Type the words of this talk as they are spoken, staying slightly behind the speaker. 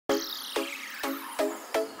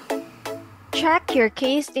Check your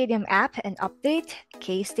K-Stadium app and update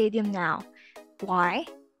K-Stadium now. Why?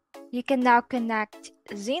 You can now connect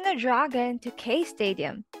Xeno to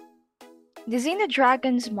K-Stadium. The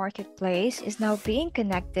Xeno marketplace is now being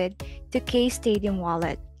connected to K-Stadium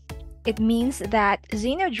wallet. It means that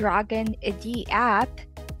Xeno ID app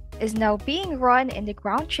is now being run in the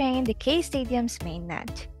ground chain, the K-Stadium's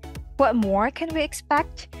mainnet. What more can we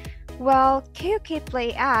expect? Well, KOK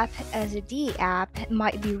Play app as a D app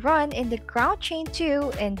might be run in the ground chain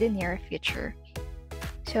too in the near future.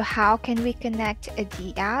 So how can we connect a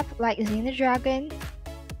D app like Xeno?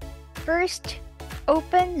 First,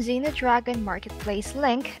 open Xeno Marketplace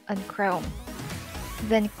link on Chrome.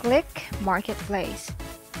 Then click Marketplace.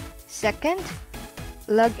 Second,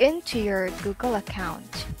 log into your Google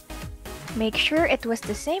account. Make sure it was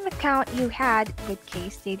the same account you had with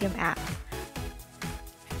K-Stadium app.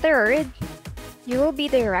 Third, you will be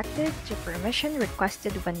directed to permission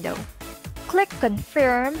requested window. Click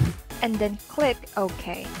Confirm and then click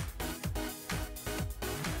OK.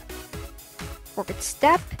 Fourth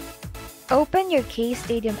step, open your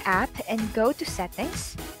K-Stadium app and go to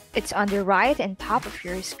Settings. It's on the right and top of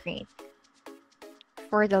your screen.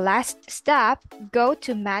 For the last step, go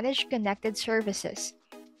to Manage Connected Services.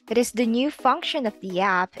 It is the new function of the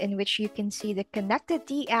app in which you can see the connected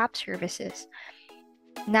D app services.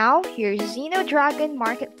 Now, your Xeno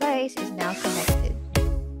Marketplace is now connected.